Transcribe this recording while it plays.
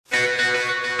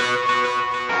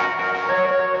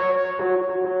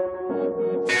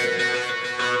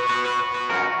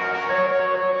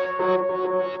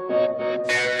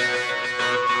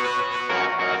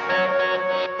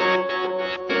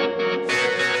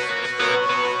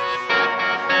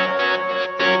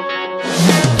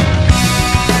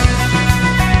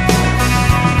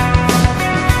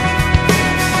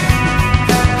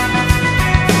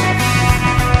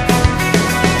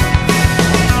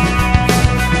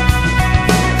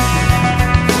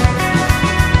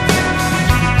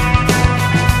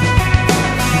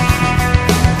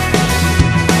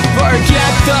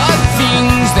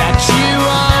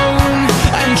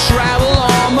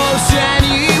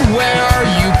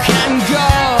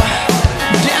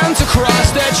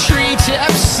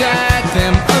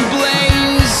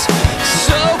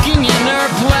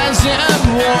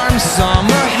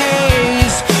summer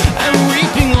haze, and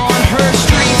weeping on her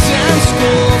streets and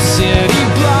school city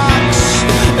blocks,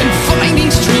 and finding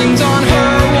strings on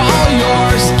her while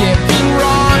you're skipping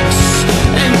rocks,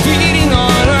 and feeding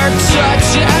on her touch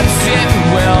as it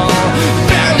will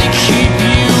barely keep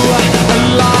you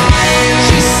alive.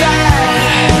 She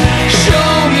said,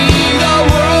 show me the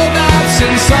world that's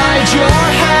inside your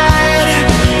head.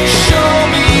 Show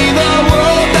me the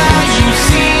world that you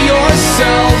see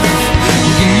yourself.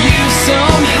 You can use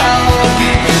some help,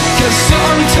 'cause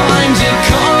sometimes it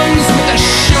comes with a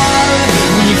shove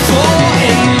when you fall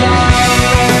in love.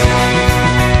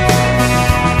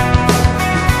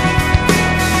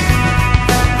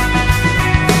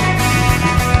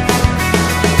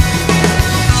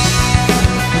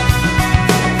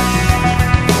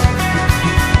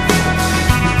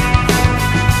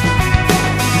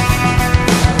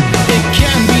 It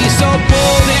can be so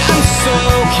bold and so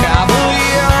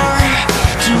cavalier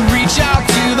to reach out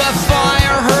to the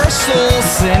fire her soul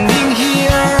sending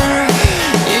here.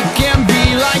 It can be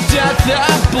like death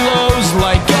that blows